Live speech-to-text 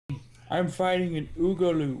I'm fighting an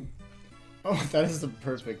Oogaloo. Oh, that is the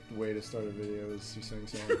perfect way to start a video, is you saying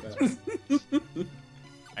something like that.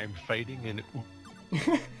 I'm fighting an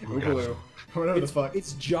Oogaloo. Whatever the fuck.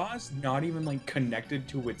 Its jaw's not even, like, connected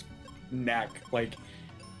to its neck. Like,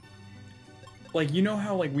 you know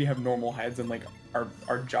how, like, we have normal heads and, like,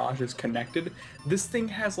 our jaw is connected? This thing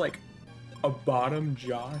has, like, a bottom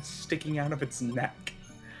jaw sticking out of its neck.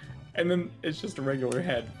 And then it's just a regular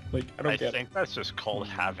head. Like, I don't get it. I think that's just called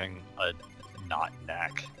having a not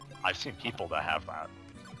neck. I've seen people that have that.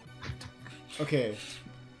 Okay.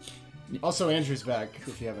 Also, Andrew's back,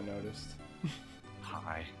 if you haven't noticed.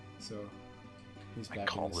 Hi. So, he's I back in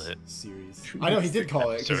called this it. series. I know, he did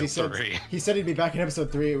call it, because he said he'd be back in episode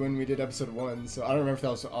 3 when we did episode 1, so I don't remember if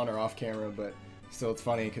that was on or off camera, but still, it's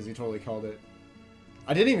funny, because he totally called it.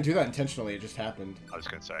 I didn't even do that intentionally, it just happened. I was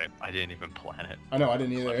gonna say, I didn't even plan it. I know, I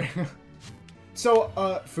didn't either. So,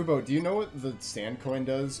 Fubo, do you know what the sand coin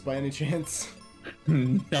does, by any chance? I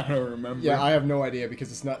don't remember. Yeah, I have no idea, because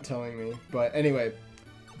it's not telling me. But anyway...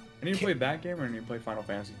 I need to play that game, or I need to play Final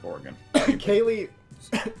Fantasy IV again? Kaylee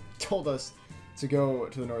told us to go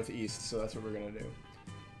to the northeast, so that's what we're gonna do.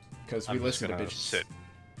 Because we listen to bitches.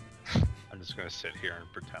 I'm just gonna sit here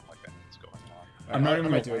and pretend like that's going on. I'm not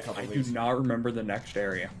even gonna do a couple I of do these. not remember the next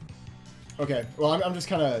area. Okay, well, I'm just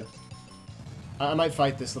kind of... I might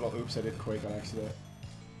fight this little... Oops, I did Quake on accident.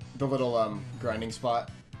 The little, grinding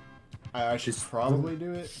spot. I should probably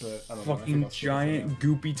do it, but I don't know. Fucking giant,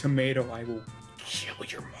 goopy tomato, I will kill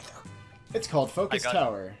your mother. It's called Focus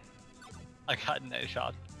Tower. I got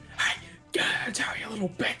Najad. Hey, get out of town, you little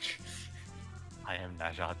bitch! I am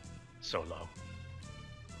Najad Solo.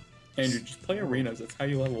 Andrew, just play arenas. That's how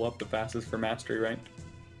you level up the fastest for mastery, right?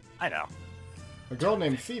 I know. A girl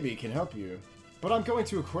named Phoebe can help you, but I'm going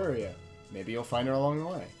to Aquaria. Maybe you'll find her along the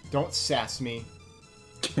way. Don't sass me.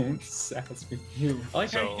 Don't sass me. I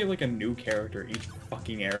like how you get like a new character each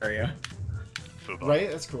fucking area. Fubo. Right?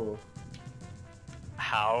 That's cool.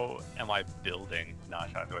 How am I building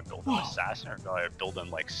Najad? Do I build an assassin, or do I build him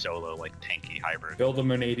like solo, like tanky hybrid? Build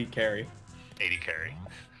him an 80 carry. 80 carry. Him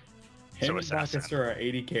So and assassin. Blackester are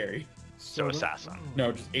 80 carry. So assassin.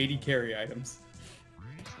 No, just 80 carry items.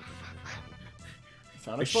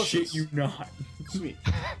 Found I explosives. shit you not. Sweet.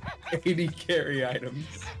 80 carry items.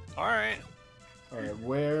 Alright. Alright,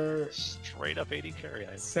 where... Straight up 80 carry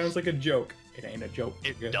items. Sounds like a joke. It ain't a joke.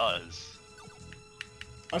 It does.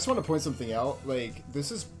 I just want to point something out. Like,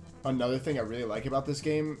 this is another thing I really like about this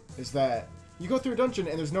game, is that you go through a dungeon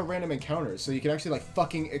and there's no random encounters, so you can actually, like,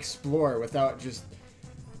 fucking explore without just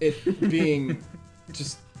it being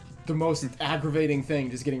just the most aggravating thing,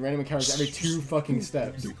 just getting random encounters every 2 fucking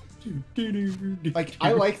steps. Like,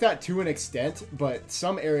 I like that to an extent, but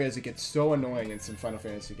some areas it gets so annoying in some Final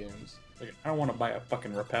Fantasy games. Like, I don't want to buy a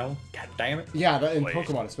fucking repel. God damn it. Yeah, that in Wait.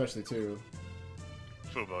 Pokemon especially, too.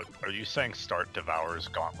 Fubo, are you saying start Devourer's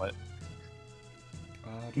Gauntlet?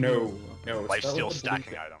 No. Life start steal with the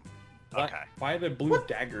stacking blue- item. Buy- Okay. Buy the blue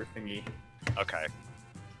dagger thingy. Okay.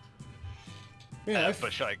 Yeah,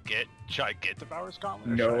 But should I get Devourer's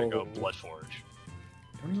Gauntlet, or No. should I go Bloodforge?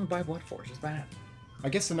 Don't even buy Bloodforge. It's bad. I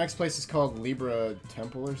guess the next place is called Libra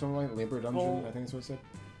Temple or something like that. Libra Dungeon, Oh. I think that's what it said.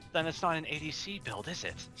 Then it's not an ADC build, is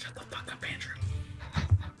it? Shut the fuck up, Andrew.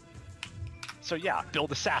 So yeah,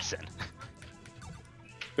 build Assassin.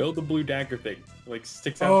 Build the blue dagger thing. Like,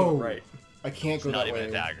 sticks out to Oh. the right. I can't It's go not that even way.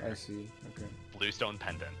 a dagger. I see. Okay. Bluestone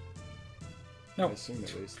Pendant. No. I assume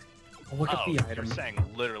at least. Look at Oh, the you're item. saying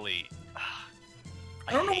literally...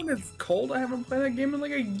 I don't know hate- when it's cold. I haven't played that game in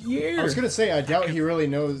like a year. I was gonna say, I doubt he really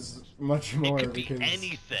knows much more It could be because...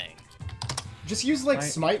 anything. Just use, like, Right.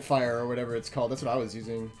 Smite Fire or whatever it's called. That's what I was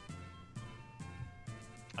using.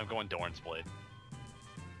 I'm going Doran's Blade.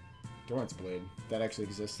 Doran's Blade. That actually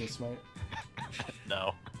exists in Smite?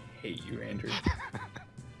 No. I hate you, Andrew.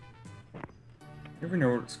 You never know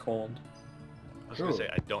what it's called. I was gonna Ooh. say,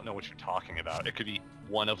 I don't know what you're talking about. It could be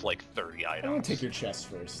one of like 30 I'm gonna items. take your chest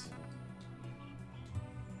first.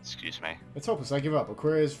 Excuse me. It's hopeless. I give up.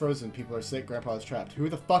 Aquaria is frozen. People are sick. Grandpa is trapped. Who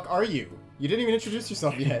the fuck are you? You didn't even introduce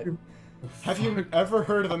yourself yet. Have you ever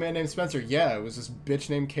heard of a man named Spencer? Yeah, it was this bitch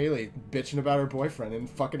named Kaylee bitching about her boyfriend in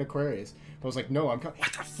fucking Aquarius. I was like, no, I'm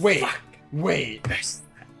Wait, fuck? wait.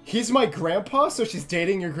 He's my grandpa, so she's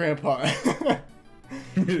dating your grandpa.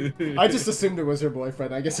 I just assumed it was her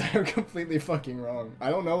boyfriend. I guess I'm completely fucking wrong. I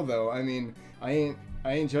don't know though. I mean, I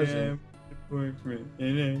ain't judging.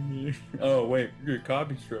 Oh wait, you're a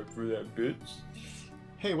copy struck for that bitch.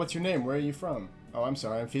 Hey, what's your name? Where are you from? Oh, I'm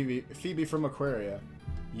sorry. I'm Phoebe. Phoebe from Aquaria.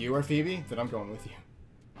 You are Phoebe? Then I'm going with you.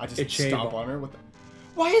 I just It's stomp Shaba. on her. What the?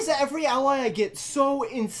 Why is every ally I get so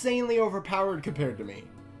insanely overpowered compared to me?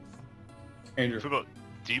 Andrew, Fubo,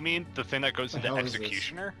 Do you mean the thing that goes What the into hell is this?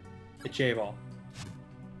 Executioner? A J-ball.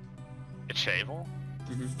 A Chavel?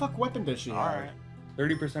 What the fuck weapon does she have? Alright.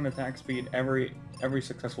 30% attack speed. Every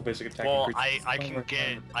successful basic attack. Well, increases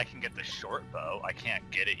I can get the short bow. I can't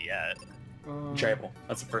get it yet. J-ball.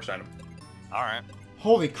 That's the first item. Alright.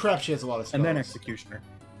 Holy crap, she has a lot of spells. And then executioner.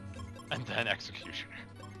 And then Executioner.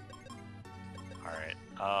 Alright.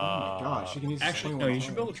 Oh my god, she can use Actually, swing no. one You time.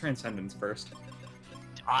 should build a transcendence first.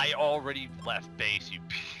 I already left base, you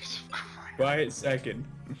piece of crap. Buy it second.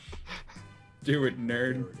 Do it,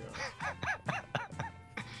 There nerd. we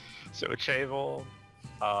go. So a Chavel,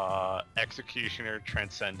 Executioner,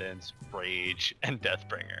 Transcendence, Rage, and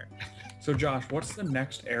Deathbringer. So Josh, what's the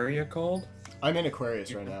next area called? I'm in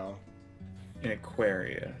Aquarius right now. In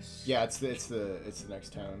Aquarius. Yeah, it's the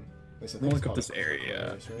next town. At least I think We'll it's look up called this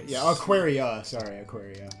area. Aquarius, right? Yeah, Aquaria. Sorry,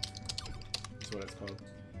 Aquaria. That's what it's called.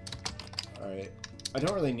 Alright. I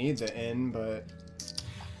don't really need the inn, but...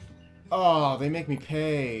 Oh, they make me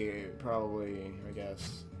pay, probably, I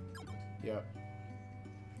guess. Yep.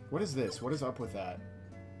 What is this? What is up with that?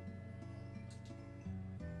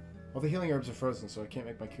 Well, the healing herbs are frozen, so I can't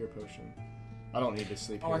make my cure potion. I don't need to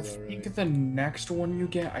sleep Oh, here, I though, really. think the next one you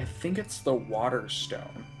get, I think it's the water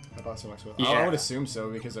stone. I bought some extra. Yeah. I would assume so,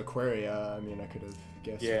 because Aquaria, I mean, I could have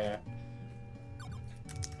guessed. Yeah.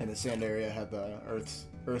 And the sand area had the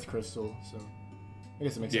earth crystal, so I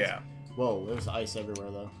guess it makes Yeah. sense. Whoa, there's ice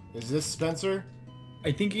everywhere though. Is this Spencer?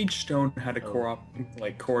 I think each stone had to Oh.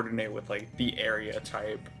 coordinate with like the area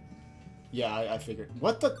type. Yeah, I figured.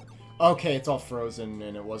 What the? Okay, it's all frozen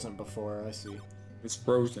and it wasn't before. I see. It's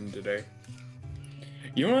frozen today.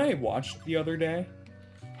 You know what I watched the other day?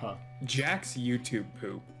 Huh? Jack's YouTube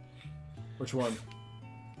poop. Which one?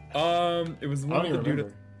 It was the I one don't even with the dude,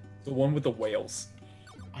 remember. the one with the whales.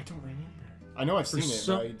 I don't remember. I know I've For seen it,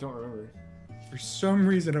 some- but I don't remember. For some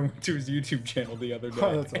reason, I went to his YouTube channel the other day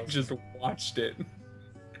Oh, that's and awesome. just watched it.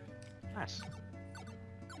 Nice.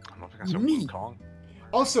 I'm looking at some Neat. Kong.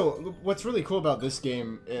 Also, what's really cool about this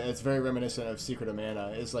game, it's very reminiscent of Secret of Mana,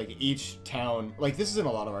 is like each town, like this is in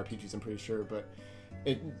a lot of RPGs, I'm pretty sure, but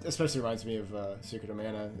it especially reminds me of Secret of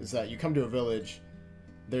Mana, is that you come to a village,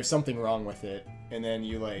 there's something wrong with it, and then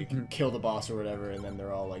you like kill the boss or whatever, and then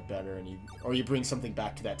they're all like better, and you bring something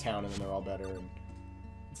back to that town, and then they're all better. And...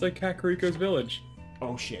 It's like Kakariko's village.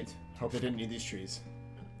 Oh shit! Hope they didn't need these trees.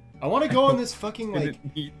 I want to go on this fucking I like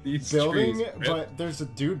didn't eat these building, trees, but there's a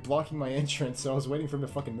dude blocking my entrance, so I was waiting for him to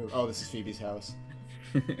fucking move. Oh, this is Phoebe's house.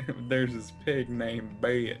 There's this pig named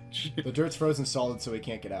Bitch. The dirt's frozen solid, so we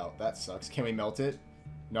can't get out. That sucks. Can we melt it?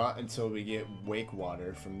 Not until we get wake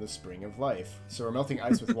water from the spring of life. So we're melting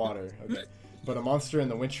ice with water. Okay. But a monster in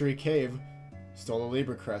the wintry cave stole a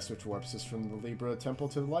Libra crest, which warps us from the Libra temple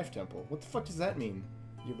to the Life temple. What the fuck does that mean?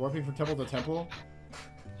 You're warping from temple to temple?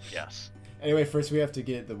 Yes. Anyway, first we have to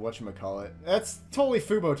get the whatchamacallit. That's totally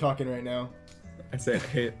Fubo talking right now. I said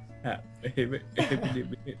hip hop, hip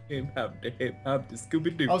hop, the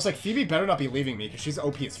Scooby Doo. I was like, Phoebe better not be leaving me, because she's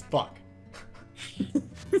OP as fuck.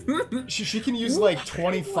 She can use like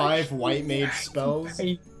 25 white mage spells.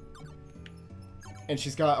 And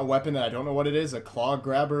she's got a weapon that I don't know what it is, a claw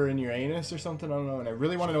grabber in your anus or something, I don't know, and I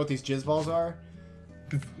really want to know what these jizz balls are.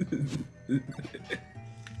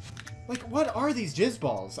 Like, what are these jizz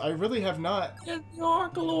balls? I really have not... The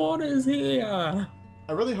Dark Lord is here!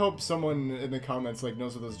 I really hope someone in the comments, like,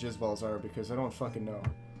 knows what those jizz balls are, because I don't fucking know.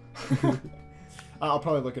 I'll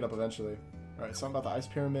probably look it up eventually. Alright, something about the ice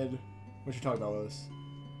pyramid. What you talking about, Willis?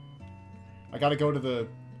 I gotta go to the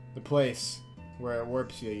place where it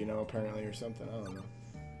warps you, you know, apparently, or something. I don't know.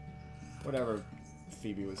 Whatever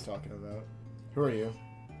Phoebe was talking about. Who are you?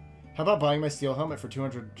 How about buying my steel helmet for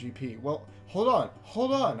 200 GP? Well, hold on.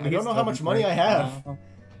 I don't know how much money I have.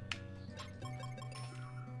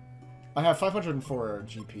 I have 504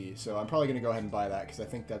 GP, so I'm probably going to go ahead and buy that, because I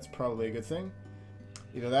think that's probably a good thing.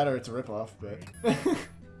 Either that or it's a ripoff, but...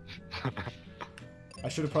 I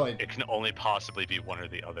should have probably... It can only possibly be one or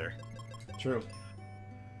the other. True.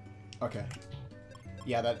 Okay.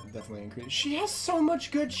 Yeah, that definitely increased. She has so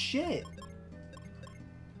much good shit!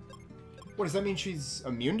 What, does that mean she's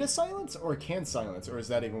immune to silence, or can silence? Or is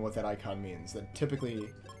that even what that icon means? That typically...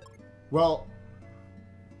 Well...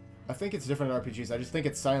 I think it's different in RPGs. I just think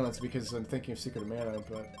it's silence because I'm thinking of Secret of Mana,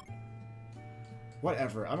 but...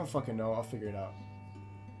 Whatever. I don't fucking know. I'll figure it out.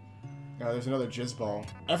 Oh, there's another jizz ball.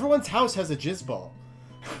 Everyone's house has a jizz ball.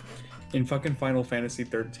 In fucking Final Fantasy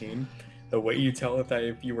 13, the way you tell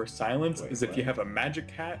if you were silenced Wait, is if what? you have a magic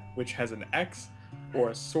hat, which has an X,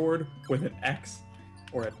 or a sword with an X,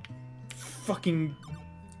 or a fucking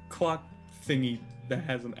clock thingy that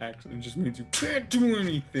has an accent just means you can't do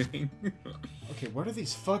anything. Okay, what are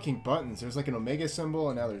these fucking buttons? There's like an omega symbol,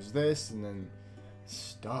 and now there's this, and then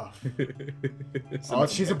stuff. Oh,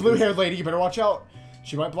 she's a blue-haired lady. You better watch out.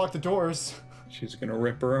 She might block the doors. She's gonna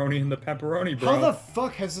ripperoni in the pepperoni, bro. How the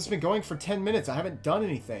fuck has this been going for 10 minutes? I haven't done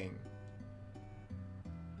anything.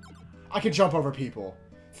 I can jump over people.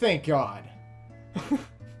 Thank God.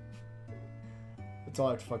 That's all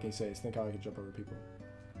I have to fucking say is thank God I can jump over people.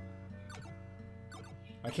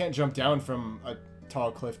 I can't jump down from a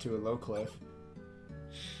tall cliff to a low cliff.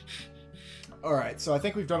 Alright, so I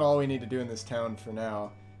think we've done all we need to do in this town for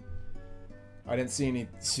now. I didn't see any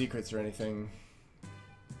secrets or anything.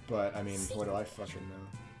 But, I mean, what do I fucking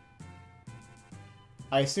know?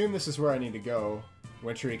 I assume this is where I need to go.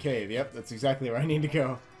 Wintry Cave. Yep, that's exactly where I need to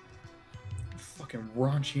go. Fucking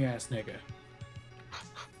raunchy ass nigga.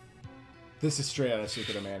 This is straight out of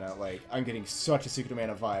Secret of Mana. Like, I'm getting such a Secret of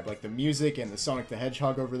Mana vibe. Like, the music and the Sonic the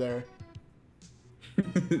Hedgehog over there.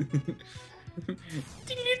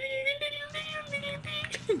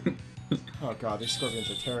 Oh god, these scorpions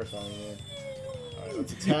are terrifying, man. Alright,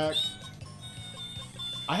 let's attack.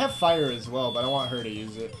 I have fire as well, but I want her to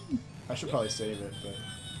use it. I should probably save it, but...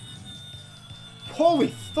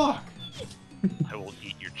 Holy fuck! I will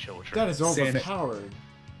eat your children. That is overpowered.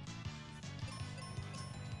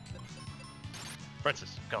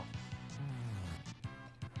 Francis, go.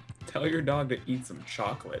 Tell your dog to eat some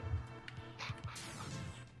chocolate.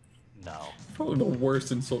 No. Probably the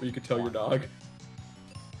worst insult you could tell your dog.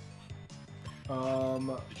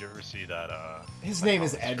 Did you ever see that, His name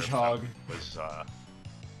is Edgehog. It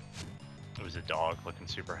was a dog looking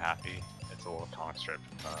super happy. It's a little comic strip.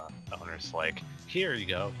 The owner's like, here you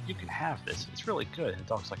go, you can have this. It's really good. And the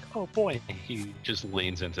dog's like, oh boy. And he just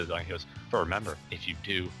leans into the dog and he goes, but remember, if you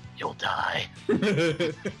do, you'll die.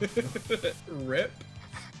 Rip.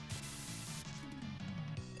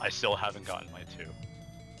 I still haven't gotten my 2.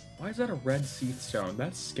 Why is that a red seath stone?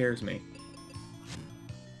 That scares me.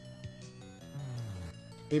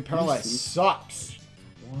 Being paralyzed sucks.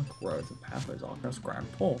 Walk roads and pathways all across Grand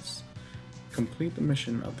Pulse. Complete the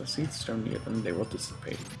mission of the seath stone near them. They will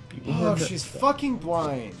dissipate. Oh, she's fucking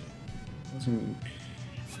blind. Doesn't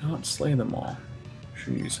not slay them all.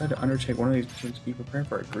 Should you decide to undertake one of these missions, be prepared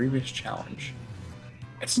for a grievous challenge.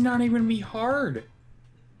 It's not even gonna be hard.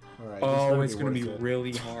 Alright, Oh, it's gonna be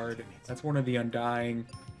really hard. That's one of the Undying.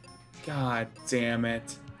 God damn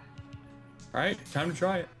it. Alright, time to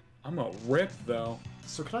try it. I'm gonna rip though.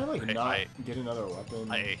 So can I like Okay, not get another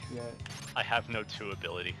weapon yet? I have no 2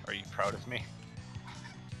 ability. Are you proud of me?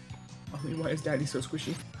 I mean, why is Daddy so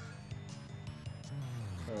squishy?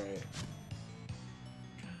 Alright.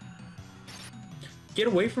 Get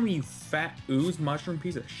away from me, you fat ooze mushroom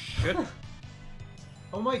piece of shit.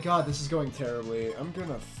 Oh my god, this is going terribly. I'm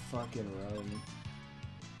gonna fucking run.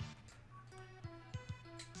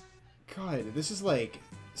 God, this is like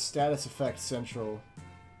status effect central.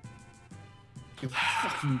 You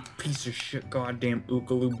fucking piece of shit, goddamn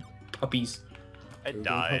Oogaloo puppies. I Oogaloo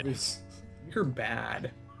died. puppies. You're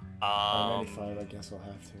bad. 95, I guess I'll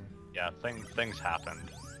have to. Yeah, things happened.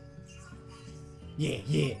 Yeah.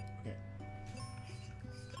 Okay.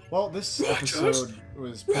 Well, this episode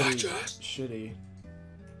was pretty shitty,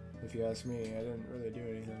 if you ask me. I didn't really do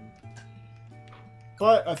anything.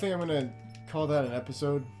 But I think I'm gonna call that an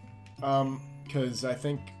episode. Because I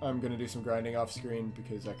think I'm gonna do some grinding off screen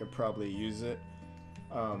because I could probably use it.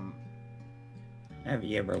 Have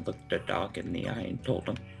you ever looked a dog in the eye and told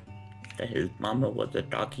him that his mama was a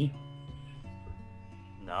doggy?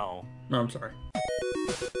 No. No, I'm sorry.